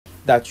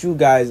that you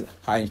guys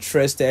are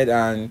interested,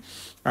 and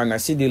I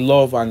see the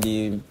love and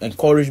the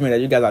encouragement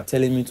that you guys are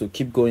telling me to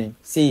keep going.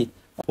 See,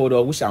 hold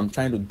on, which I'm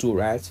trying to do,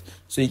 right?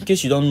 So in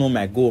case you don't know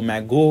my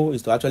goal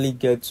is to actually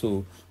get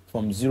to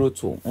from zero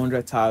to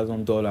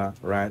 $100,000,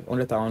 right?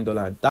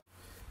 $100,000.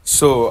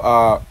 So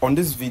on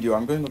this video,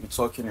 I'm going to be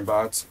talking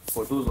about,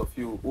 for those of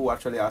you who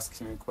actually ask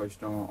me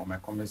question on my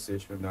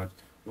conversation that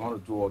you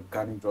want to do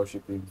organic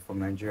dropshipping from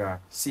Nigeria.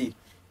 See,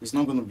 it's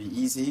not going to be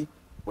easy,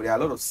 but there are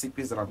a lot of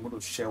secrets that I'm going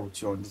to share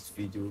with you on this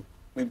video.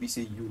 Maybe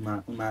say you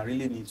might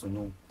really need to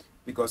know,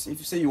 because if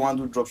you say you want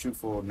to do dropshipping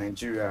for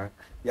Nigeria,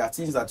 there are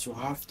things that you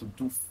have to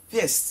do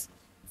first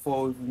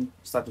before you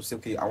start to say,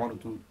 okay, I want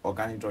to do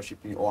organic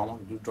dropshipping, or I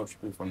want to do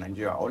dropshipping for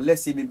Nigeria. Or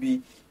let's say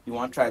maybe you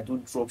want to try to do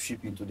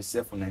dropshipping to the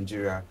sell for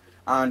Nigeria.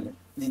 And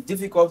the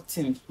difficult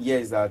thing here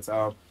is that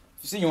if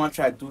you say you want to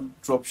try to do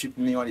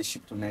dropshipping, you want to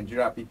ship to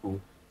Nigeria people,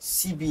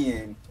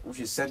 CBN, which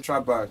is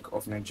Central Bank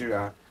of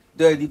Nigeria,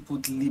 they already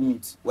put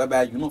limits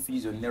whereby you know if you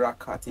use your Naira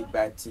card take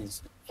buy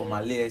things from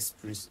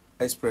AliExpress,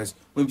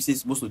 when we say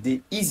it's supposed to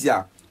be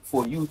easier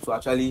for you to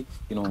actually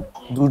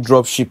do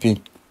drop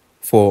shipping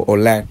for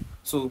online.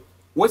 So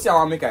what I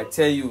want to make I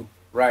tell you,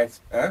 right?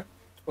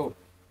 Oh,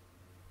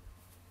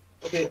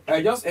 okay.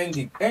 I just end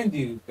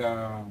the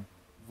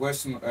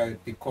voice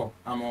the call.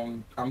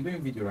 I'm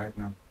doing video right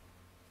now.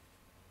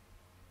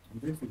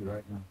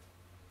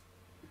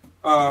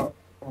 Oh,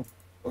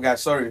 okay.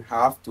 Sorry,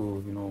 I have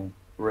to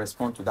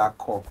respond to that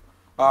call.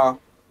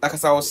 Like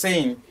as I was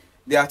saying,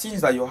 there are things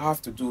that you have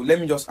to do.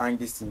 Let me just hang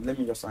this thing. Let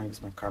me just hang this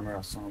my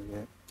camera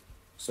somewhere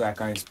so I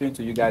can explain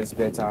to you guys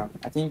better.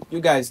 I think you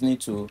guys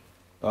need to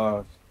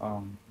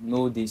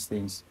know these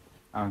things,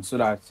 and so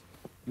that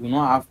you will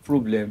not have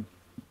problem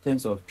in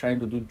terms of trying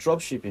to do drop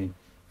shipping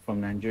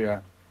from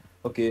Nigeria.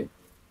 Okay.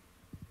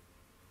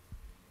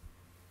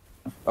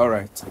 All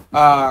right.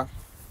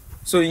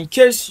 So in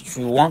case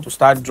you want to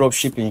start drop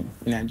shipping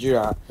in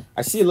Nigeria,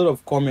 I see a lot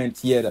of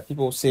comments here that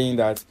people saying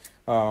that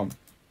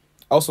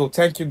also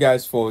thank you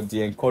guys for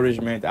the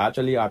encouragement. I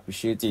actually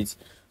appreciate it.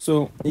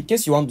 So in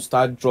case you want to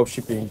start drop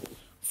shipping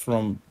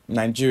from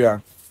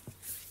Nigeria,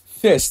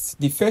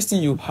 the first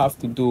thing you have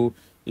to do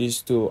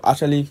is to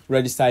actually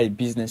register a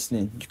business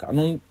name. You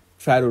cannot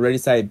try to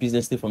register a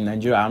business name from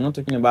Nigeria. I'm not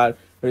talking about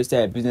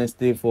register a business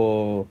name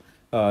for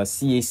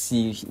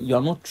CAC. You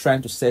are not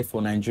trying to sell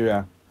for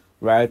Nigeria,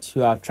 right?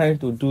 You are trying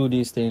to do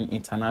this thing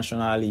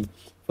internationally.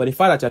 For the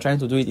fact that you're trying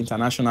to do it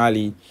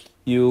internationally,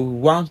 you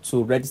want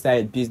to register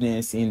a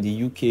business in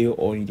the UK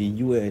or in the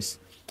US,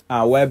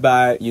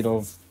 whereby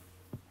you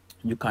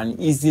can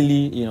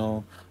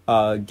easily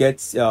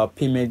get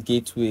payment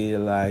gateway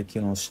like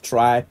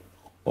Stripe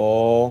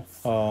or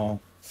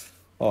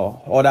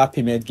other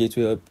payment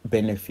gateway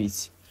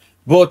benefits.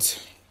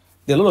 But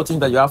there are a lot of things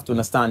that you have to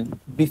understand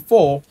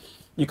before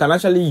you can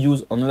actually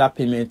use another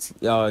payment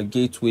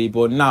gateway.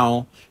 But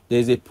now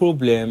there's a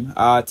problem.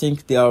 I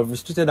think they have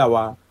restricted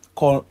our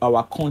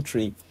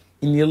country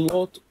in a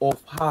lot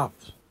of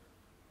apps.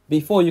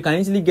 Before, you can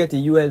easily get a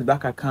US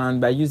bank account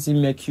by using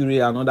Mercury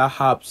and other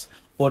apps,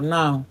 but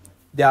now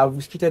they have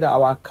restricted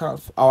our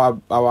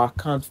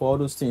account for all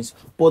those things.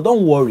 But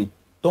don't worry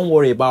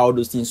about all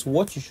those things.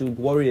 What you should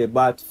worry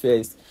about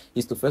first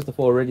is to first of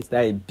all register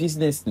a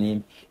business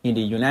name in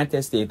the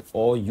United States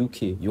or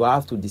UK. You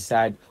have to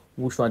decide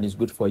which one is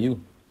good for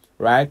you,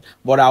 right?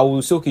 But I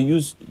will say, okay,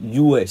 use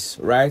US,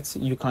 right?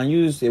 You can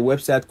use a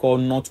website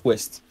called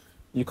Northwest.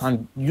 You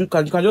can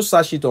just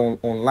search it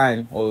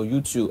online or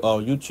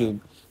YouTube.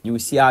 You will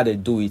see how they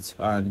do it,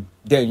 and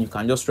then you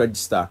can just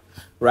register,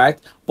 right?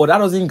 But that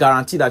doesn't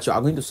guarantee that you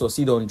are going to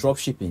succeed on drop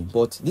shipping.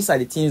 But these are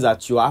the things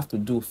that you have to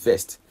do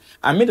first.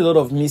 I made a lot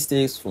of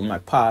mistakes from my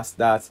past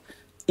that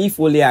if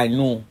only I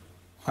know,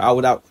 I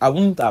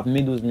wouldn't have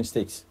made those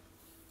mistakes.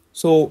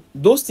 So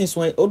those things,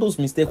 all those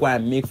mistakes I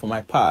make from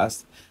my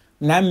past,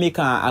 now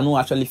I know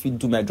actually if you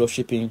do my drop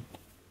shipping,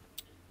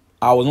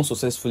 I was not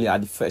successfully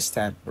at the first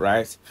time,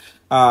 right?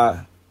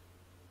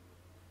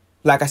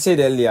 Like I said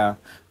earlier,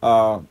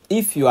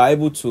 if you are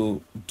able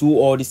to do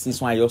all these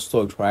things when I just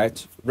talked,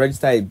 right?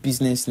 Register a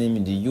business name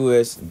in the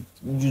US,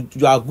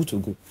 you are good to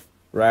go,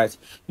 right?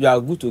 You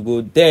are good to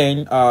go.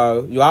 Then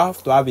you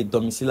have to have a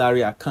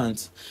domiciliary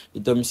account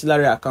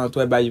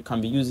whereby you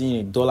can be using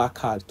a dollar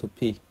card to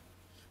pay.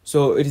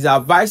 So it is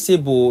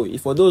advisable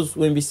for those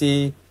when we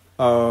say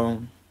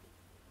you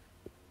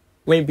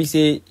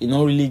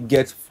don't really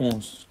get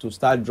funds to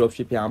start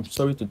dropshipping. I'm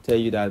sorry to tell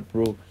you that,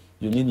 bro,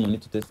 you need money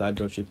to start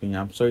dropshipping.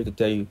 I'm sorry to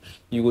tell you,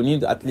 you will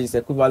need at least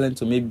equivalent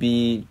to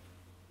maybe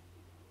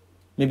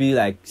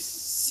like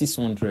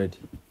 600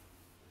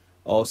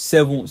 or let's say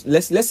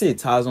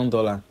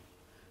 $1,000.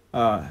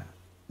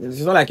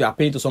 It's not like you are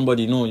paying to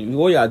somebody. No,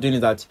 what you are doing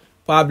is that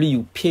probably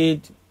you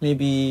paid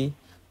maybe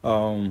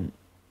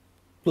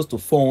close to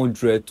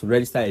 400 to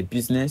register a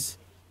business.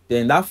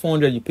 Then that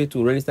 400 you pay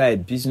to register a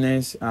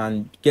business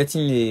and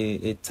getting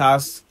a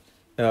tax,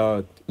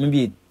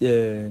 maybe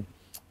a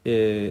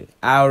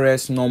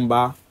IRS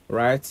number,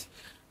 right?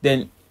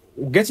 Then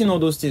getting all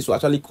those things will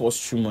actually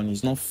cost you money.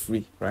 It's not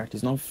free, right?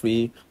 It's not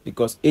free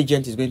because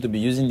agent is going to be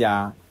using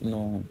their,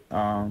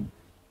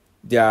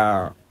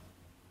 their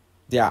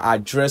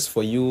address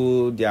for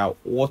you, their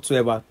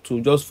whatsoever,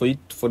 to just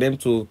for them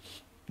to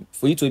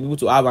for you to be able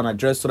to have an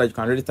address so that you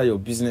can register your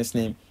business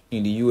name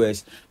in the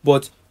US.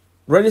 But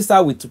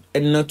register with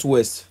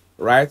Northwest,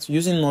 right?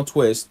 Using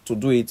Northwest to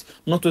do it,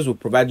 Northwest will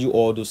provide you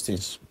all those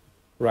things,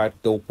 right?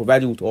 They will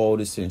provide you with all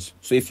these things.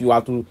 So if you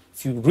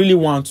really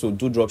want to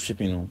do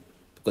dropshipping,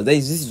 because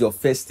this is your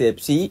first step.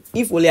 See,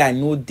 if only I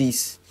know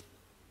this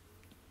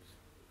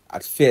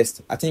at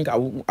first, I think I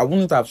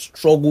wouldn't have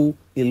struggled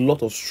a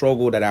lot of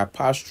struggle that I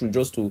passed through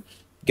just to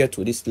get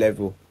to this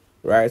level,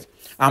 right?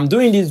 I'm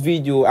doing this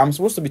video. I'm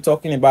supposed to be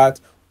talking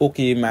about,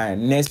 okay, my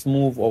next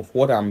move of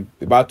what I'm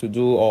about to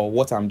do or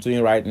what I'm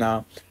doing right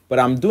now. But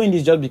I'm doing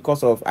this just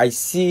because of I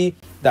see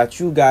that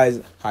you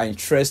guys are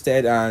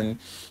interested, and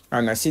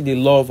I see the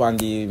love and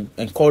the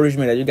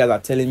encouragement that you guys are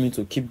telling me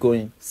to keep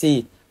going.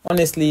 See,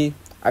 honestly,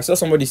 I saw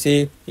somebody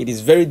say it is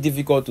very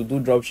difficult to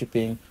do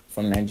dropshipping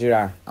from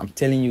Nigeria. I'm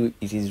telling you,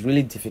 it is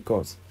really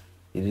difficult.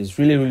 It is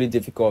really, really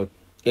difficult.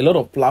 A lot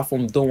of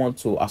platforms don't want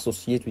to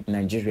associate with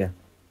Nigeria.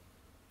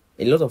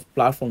 A lot of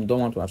platforms don't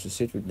want to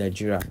associate with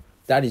Nigeria.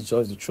 That is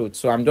just the truth.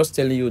 So I'm just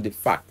telling you the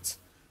facts,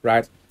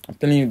 right? I'm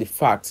telling you the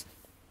facts.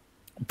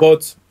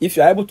 But if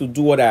you're able to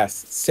do what I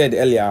said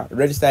earlier,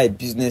 register a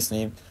business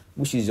name,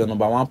 which is your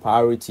number one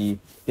priority,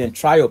 then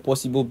try your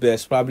possible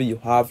best. Probably you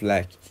have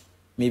like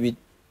maybe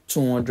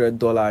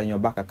 $200 in your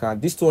bank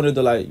account. This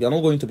 $200, you're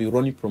not going to be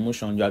running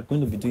promotion. You are going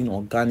to be doing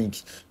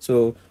organic.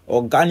 So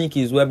organic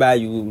is whereby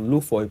you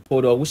look for a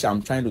product, which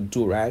I'm trying to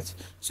do, right?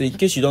 So in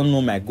case you don't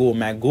know my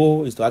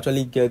goal is to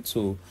actually get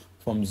to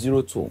from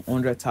 $0 to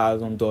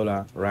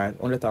 $100,000, right?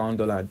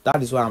 $100,000.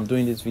 That is why I'm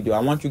doing this video. I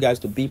want you guys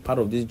to be part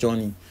of this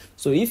journey.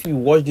 So if you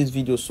watch this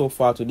video so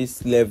far to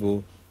this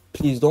level,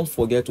 please don't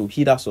forget to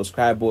hit that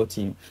subscribe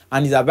button.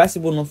 And it's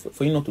advisable not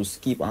for you not to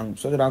skip and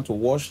settle down to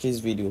watch this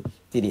video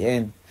till the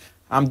end.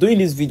 I'm doing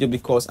this video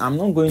because I'm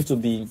not going to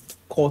be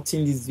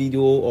cutting this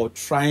video or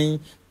trying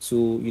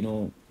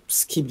to,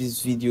 skip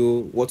this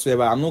video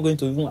whatsoever. I'm not going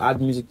to even add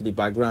music to the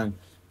background.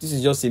 This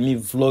is just me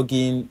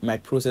vlogging my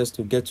process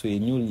to get to a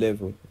new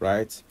level,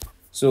 right?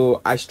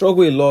 So I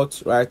struggle a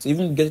lot, right? To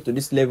even get to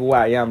this level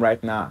where I am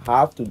right now,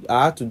 I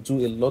have to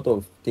do a lot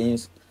of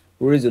things,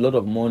 raise a lot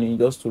of money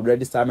just to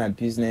register my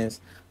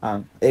business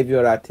and every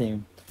other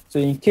thing. So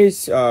in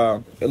case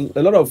a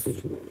lot of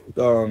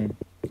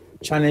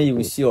channel you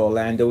will see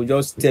online, they will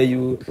just tell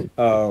you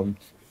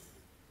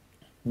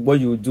what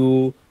you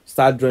do,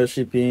 start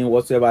dropshipping,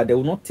 whatsoever. They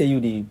will not tell you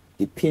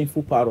the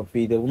painful part of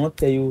it. They will not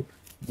tell you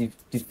the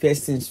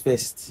first things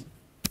first.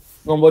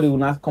 Somebody will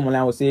not come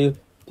online and say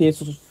pay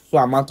so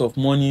amount of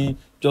money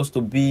just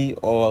to be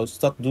or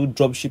start do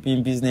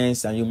dropshipping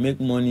business and you make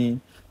money.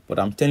 But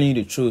I'm telling you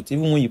the truth,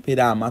 even when you pay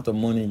that amount of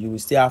money, you will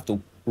still have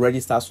to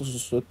register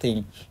so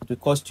thing. It will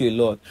cost you a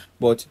lot.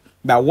 But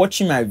by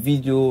watching my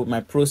video,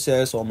 my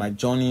process or my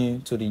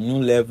journey to the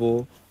new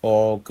level,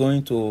 or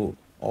trying to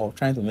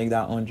make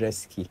that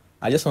 100K,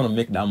 I just want to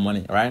make that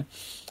money, right?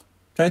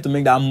 Trying to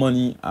make that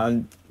money,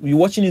 and you're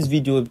watching this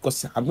video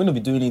because I'm going to be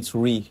doing it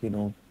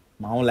real,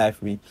 my own life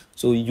real.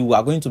 So you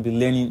are going to be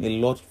learning a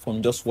lot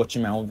from just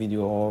watching my own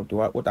video or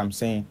what I'm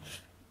saying.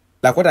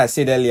 Like what I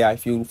said earlier,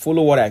 if you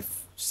follow what I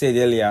said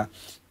earlier,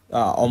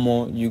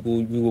 you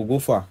go go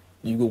far.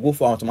 You go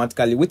for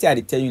automatically. What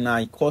I tell you now,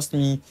 it cost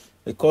me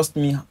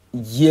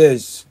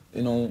years,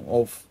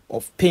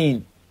 of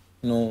pain,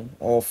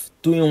 of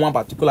doing one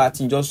particular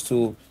thing just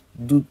to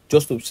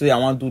say I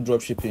want to do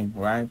dropshipping,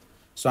 right?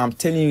 So I'm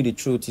telling you the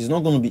truth. It's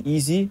not going to be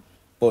easy,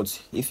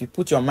 but if you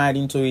put your mind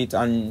into it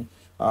and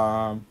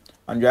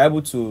you're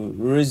able to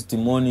raise the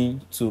money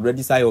to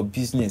register your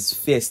business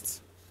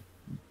first,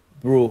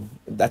 bro,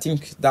 I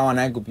think that one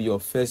I could be your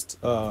first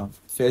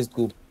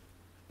goal.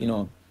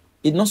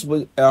 It's not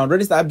supposed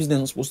register business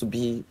not supposed to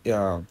be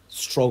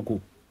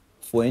struggle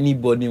for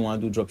anybody who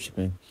want to do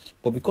dropshipping.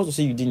 But because you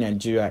say you did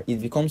Nigeria, it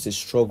becomes a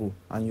struggle,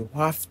 and you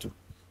have to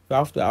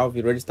have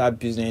a registered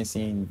business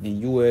in the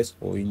US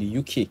or in the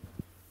UK,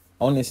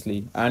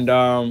 honestly.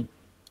 And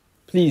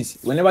please,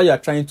 whenever you are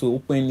trying to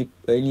open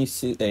any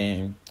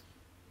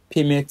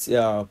payment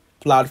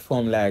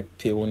platform like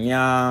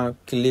Payoneer,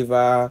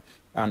 Clever,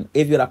 and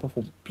every other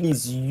platform,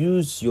 please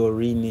use your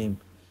real name,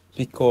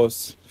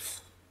 because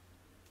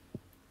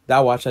that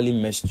will actually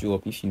mess you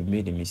up if you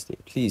made a mistake.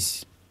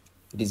 Please,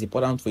 it is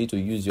important for you to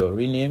use your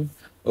real name.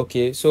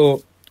 Okay,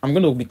 so I'm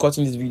going to be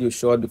cutting this video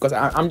short because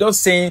I'm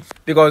just saying,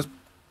 because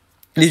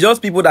it's just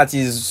people that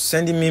is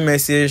sending me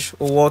message,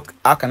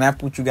 how can I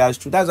put you guys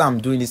through? That's why I'm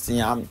doing this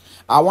thing.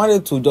 I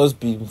wanted to just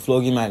be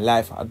vlogging my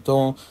life.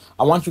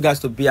 I want you guys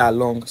to be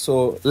along.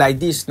 So like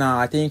this now,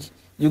 I think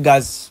you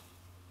guys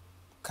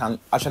can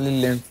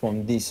actually learn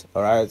from this,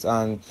 all right,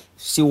 and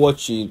see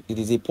what it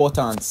is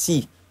important.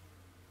 See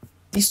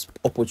this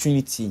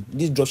opportunity,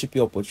 this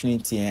dropshipping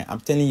opportunity. I'm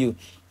telling you,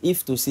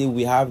 if to say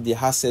we have the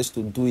access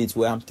to do it,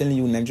 where I'm telling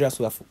you, Nigeria,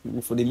 so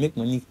they make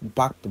money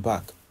back to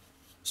back.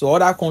 So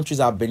other countries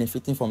are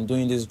benefiting from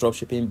doing this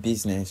dropshipping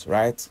business,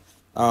 right?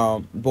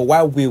 But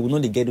while we will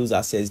not get those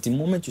assets, the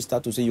moment you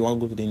start to say you want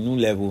to go to the new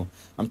level,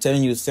 I'm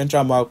telling you,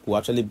 central bank will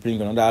actually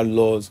bring another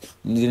laws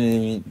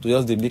to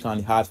just the big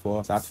and hard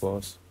for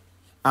us.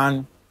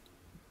 And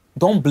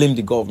don't blame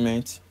the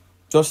government.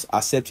 Just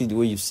accept it the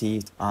way you see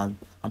it, and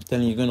I'm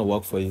telling you, it's gonna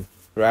work for you,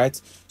 right?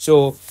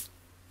 So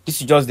this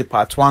is just the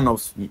part one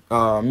of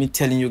me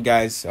telling you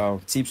guys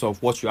tips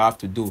of what you have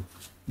to do.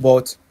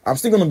 But I'm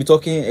still going to be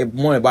talking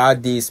more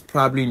about this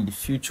probably in the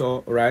future,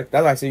 right?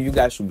 That's why I say you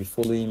guys should be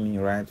following me,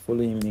 right?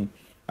 Following me,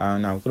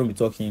 and I'm going to be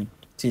talking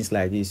things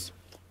like this.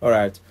 All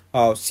right,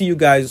 I'll see you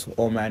guys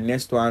on my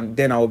next one.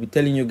 Then I will be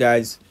telling you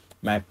guys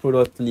my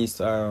product list,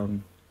 the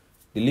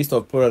list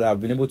of products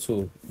I've been able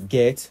to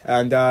get,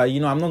 and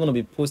I'm not going to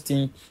be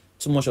posting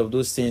too much of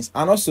those things.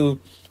 And also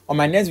on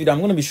my next video, I'm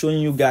going to be showing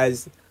you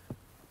guys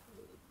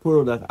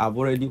product that I've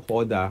already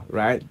ordered,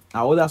 right?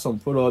 I ordered some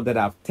product that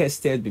I've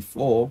tested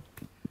before.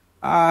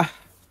 It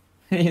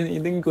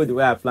didn't go the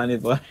way I planned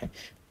it, but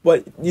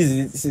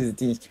this is the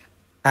thing.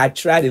 I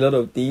tried a lot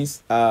of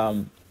things.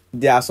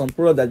 There are some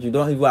products that you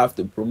don't even have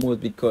to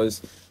promote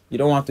because you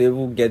don't want to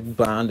even get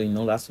banned in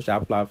all that social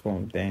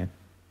platform. Then,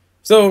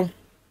 so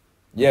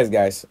yes,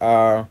 guys.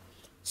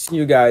 See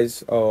you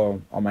guys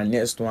on my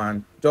next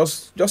one.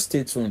 Just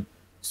stay tuned.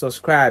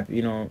 Subscribe.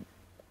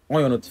 On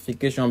your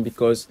notification,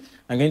 because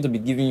I'm going to be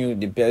giving you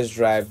the best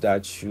drive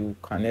that you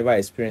can ever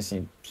experience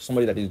in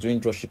somebody that is doing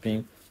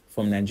dropshipping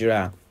from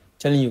Nigeria.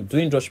 Telling you,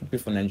 doing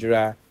dropshipping from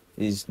Nigeria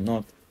is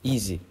not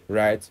easy,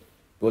 right?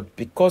 But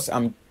because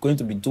I'm going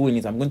to be doing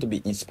it, I'm going to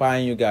be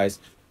inspiring you guys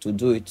to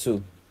do it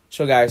too.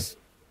 So guys,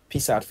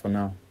 peace out for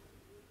now.